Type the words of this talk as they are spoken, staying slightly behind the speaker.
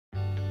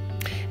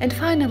And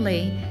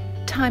finally,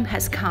 time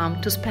has come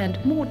to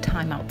spend more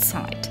time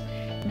outside,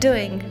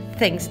 doing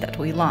things that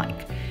we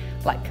like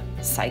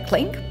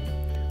cycling,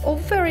 or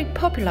very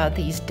popular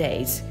these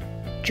days,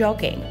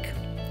 jogging.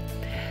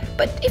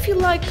 But if you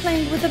like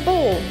playing with a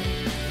ball,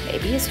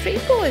 maybe a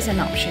street ball is an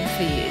option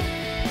for you.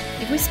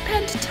 If we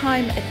spend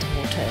time at the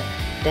water,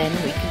 then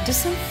we can do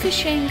some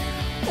fishing,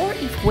 or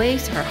if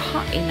waves are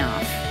high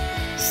enough,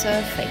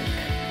 surfing.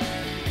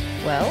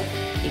 Well,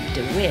 if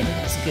the wind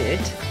is good,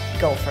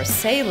 go for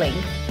sailing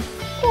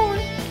or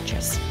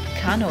just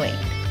canoeing.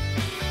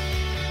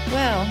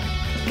 Well,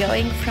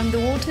 going from the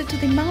water to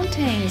the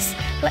mountains,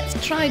 let's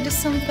try do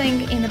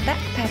something in a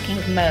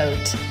backpacking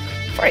mode.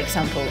 For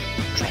example,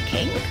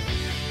 trekking,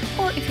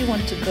 or if you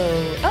want to go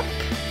up,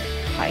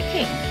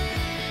 hiking.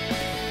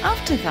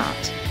 After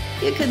that,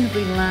 you can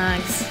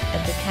relax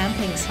at the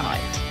camping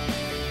site.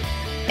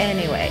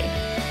 Anyway,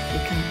 you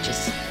can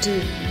just do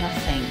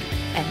nothing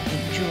and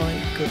enjoy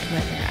good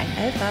weather. I'm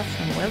Eva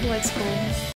from Worldwide School.